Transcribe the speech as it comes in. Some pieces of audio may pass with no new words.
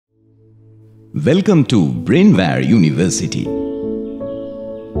Welcome to Brainware University.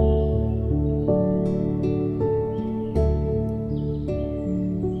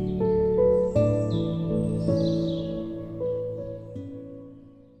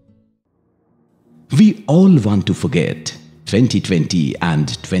 We all want to forget 2020 and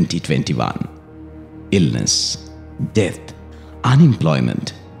 2021. Illness, death,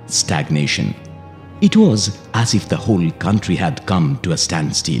 unemployment, stagnation. It was as if the whole country had come to a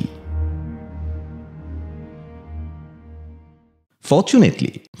standstill.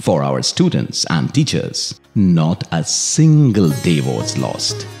 Fortunately for our students and teachers, not a single day was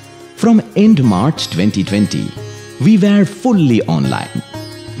lost. From end March 2020, we were fully online.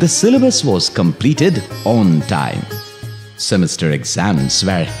 The syllabus was completed on time. Semester exams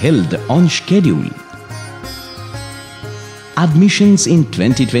were held on schedule. Admissions in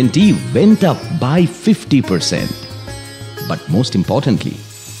 2020 went up by 50%. But most importantly,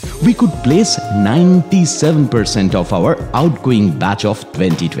 we could place 97% of our outgoing batch of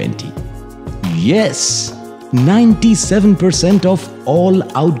 2020. Yes, 97% of all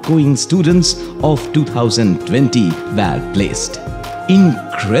outgoing students of 2020 were placed.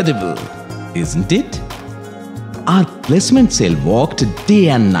 Incredible, isn't it? Our placement cell worked day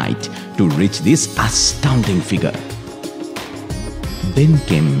and night to reach this astounding figure. Then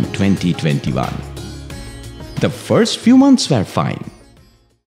came 2021. The first few months were fine.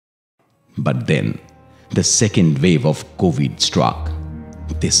 But then, the second wave of COVID struck,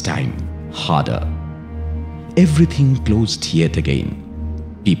 this time harder. Everything closed yet again.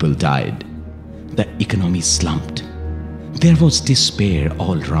 People died. The economy slumped. There was despair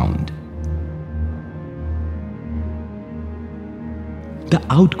all round. The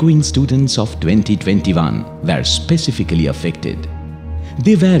outgoing students of 2021 were specifically affected.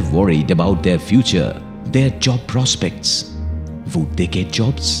 They were worried about their future, their job prospects. Would they get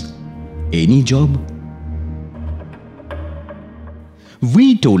jobs? Any job?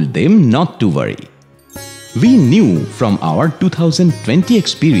 We told them not to worry. We knew from our 2020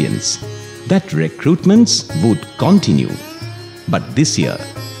 experience that recruitments would continue. But this year,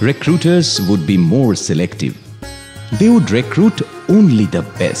 recruiters would be more selective. They would recruit only the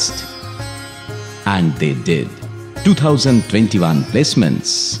best. And they did. 2021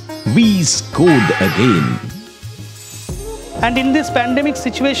 placements, we scored again. And in this pandemic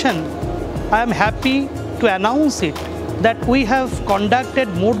situation, I am happy to announce it that we have conducted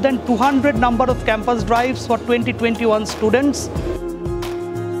more than 200 number of campus drives for 2021 students.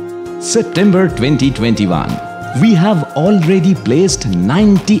 September 2021, we have already placed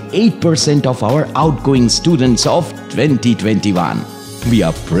 98% of our outgoing students of 2021. We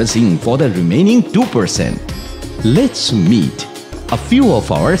are pressing for the remaining 2%. Let's meet a few of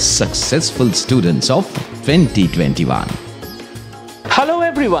our successful students of 2021. Hello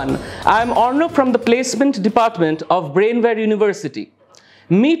everyone, I am Arnav from the Placement Department of Brainware University.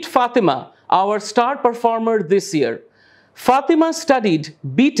 Meet Fatema, our star performer this year. Fatema studied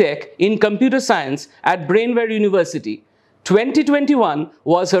BTech in Computer Science at Brainware University. 2021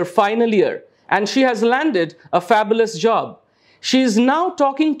 was her final year and she has landed a fabulous job. She is now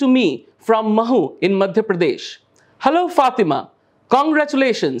talking to me from Mahu in Madhya Pradesh. Hello Fatema,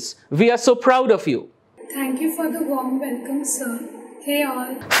 congratulations, we are so proud of you. Thank you for the warm welcome, sir. Hey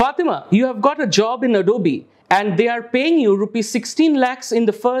all. Fatema, you have got a job in Adobe and they are paying you rupees 16 lakhs in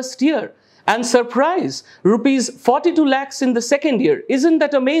the first year and surprise, rupees 42 lakhs in the second year. Isn't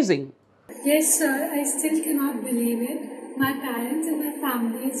that amazing? Yes, sir. I still cannot believe it. My parents and my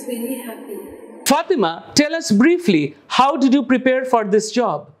family is very happy. Fatima, tell us briefly, how did you prepare for this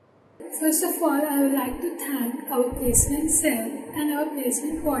job? First of all, I would like to thank our placement cell and our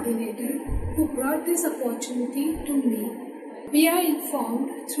placement coordinator who brought this opportunity to me. We are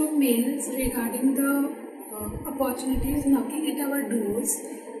informed through mails regarding the opportunities knocking at our doors,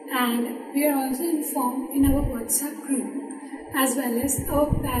 and we are also informed in our WhatsApp group, as well as our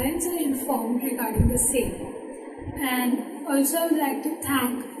parents are informed regarding the same. And also I would like to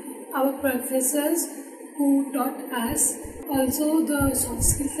thank our professors who taught us, also the soft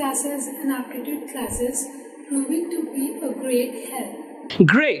skill classes and aptitude classes, proving to be a great help.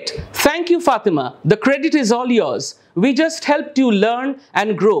 Great. Thank you, Fatima. The credit is all yours. We just helped you learn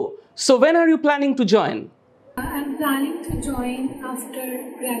and grow. So when are you planning to join? I'm planning to join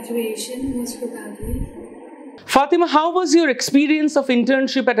after graduation, most probably. Fatima, how was your experience of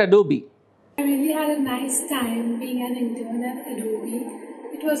internship at Adobe? I really had a nice time being an intern at Adobe.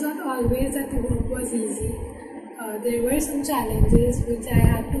 It was not always that the work was easy. There were some challenges which I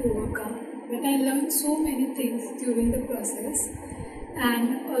had to overcome, but I learned so many things during the process.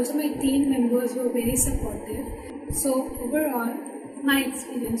 And also my team members were very supportive. So overall, my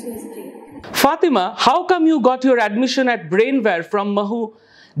experience was great. Fatima, how come you got your admission at Brainware from Mahu?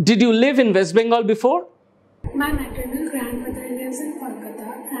 Did you live in West Bengal before? My maternal grandmother lives in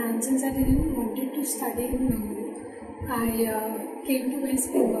Kolkata, and since I didn't wanted to study in Mahu, I came to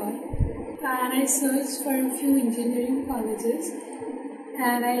West Bengal and I searched for a few engineering colleges,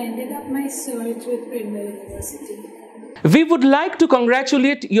 and I ended up my search with Brainware University. We would like to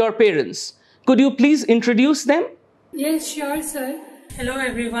congratulate your parents. Could you please introduce them? Yes, sure, sir. Hello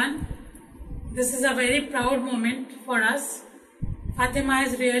everyone. This is a very proud moment for us. Fatima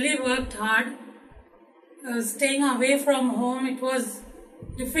has really worked hard. Staying away from home, it was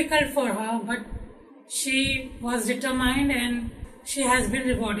difficult for her, but she was determined and she has been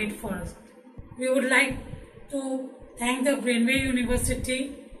rewarded for us. We would like to thank the Brainware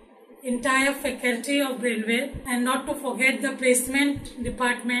University, entire faculty of Brainware, and not to forget the placement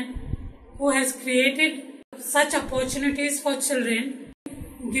department who has created such opportunities for children,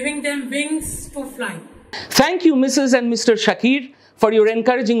 giving them wings to fly. Thank you, Mrs. and Mr. Shakir, for your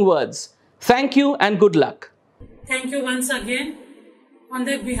encouraging words. Thank you and good luck. Thank you once again on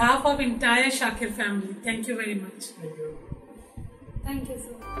the behalf of entire Shakir family. Thank you very much. Thank you,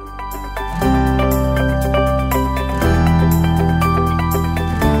 sir.